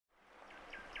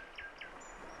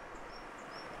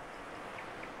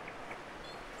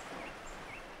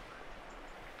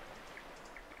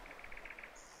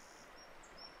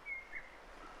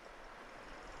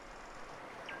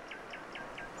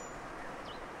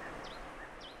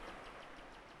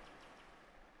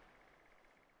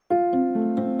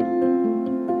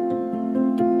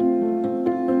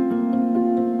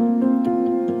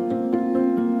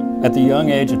At the young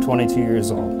age of 22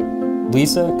 years old,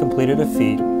 Lisa completed a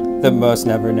feat that most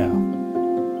never know.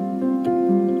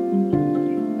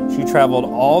 She traveled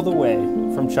all the way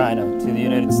from China to the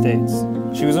United States.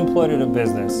 She was employed at a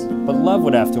business, but love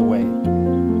would have to wait.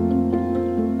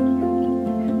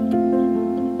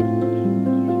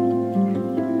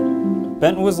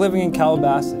 Benton was living in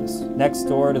Calabasas, next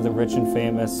door to the rich and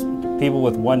famous people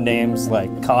with one names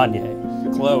like Kanye,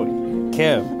 Khloe,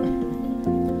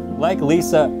 Kim. Like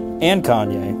Lisa and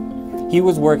Kanye, he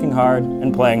was working hard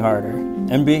and playing harder,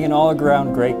 and being an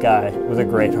all-around great guy with a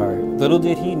great heart. Little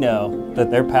did he know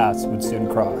that their paths would soon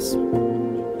cross.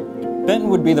 Benton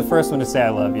would be the first one to say I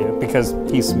love you, because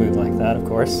he's smooth like that, of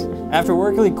course. After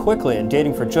working quickly and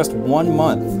dating for just 1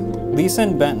 month, Lisa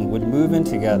and Benton would move in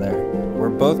together,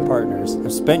 where both partners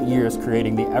have spent years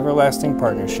creating the everlasting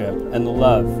partnership and the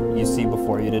love you see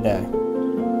before you today.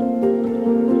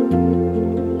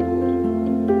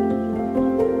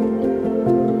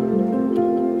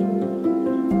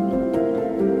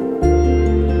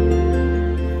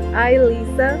 I,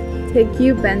 Lisa, take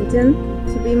you, Benton,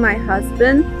 to be my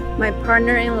husband, my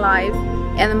partner in life,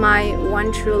 and my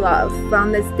one true love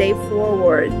from this day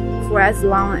forward, for as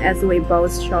long as we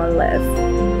both shall live.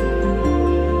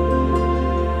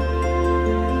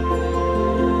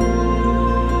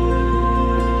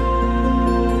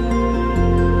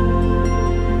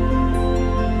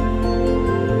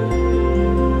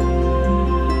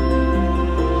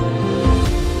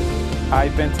 I,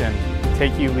 Benton,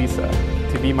 take you, Lisa,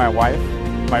 to be my wife,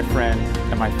 my friend,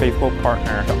 and my faithful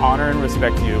partner, to honor and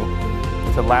respect you,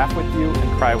 to laugh with you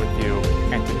and cry with you,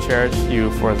 and to cherish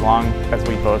you for as long as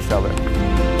we both shall live.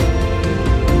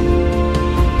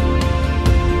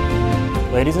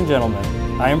 Ladies and gentlemen,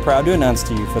 I am proud to announce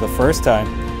to you for the first time,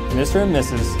 Mr. and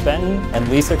Mrs. Benton and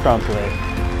Lisa Crumpley.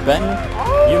 Benton,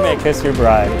 you may kiss your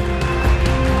bride.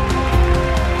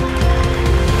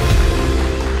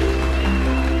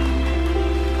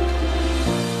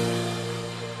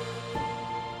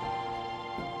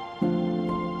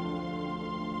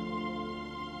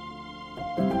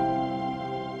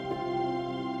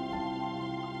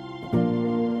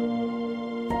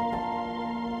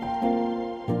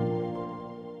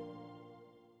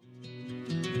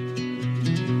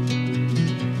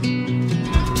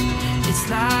 It's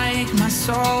like my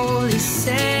soul is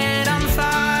set on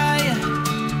fire,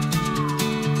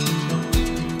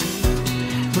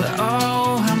 but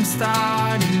oh, I'm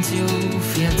starting to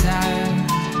feel tired.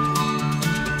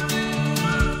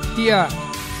 第二，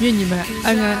愿你们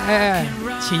恩恩爱爱，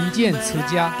勤俭持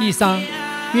家。第三，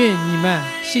愿你们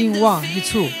心往一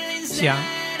处想，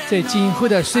在今后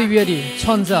的岁月里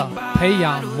创造、培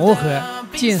养、磨合、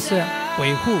建设、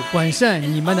维护、完善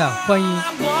你们的婚姻。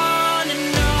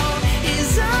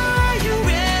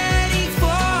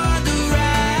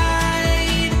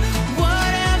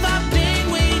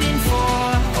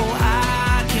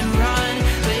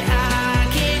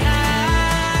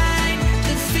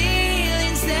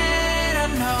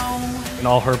And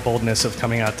all her boldness of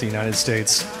coming out to the United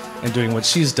States and doing what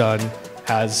she's done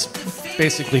has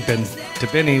basically been to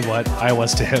Benny what I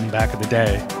was to him back in the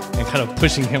day, and kind of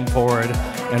pushing him forward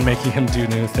and making him do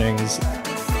new things.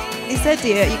 Lisa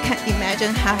dear, you can't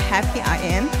imagine how happy I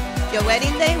am. Your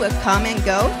wedding day will come and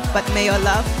go, but may your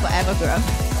love forever grow.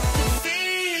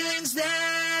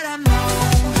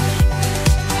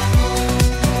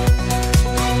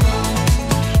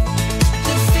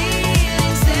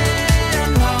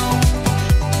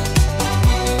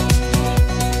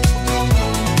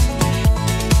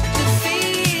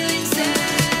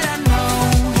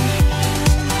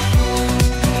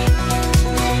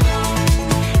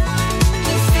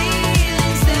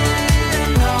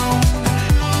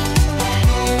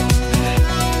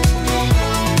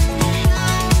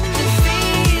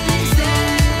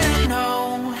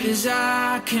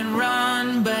 I can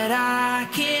run, but I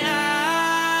can't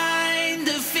hide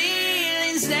the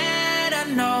feelings that I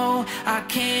know I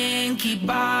can't keep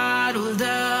bottled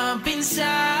up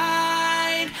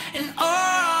inside. And all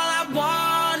I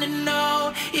wanna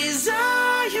know is,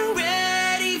 are you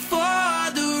ready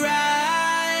for the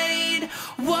ride?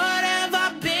 What have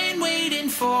I been waiting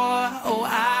for? Oh,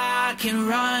 I can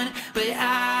run.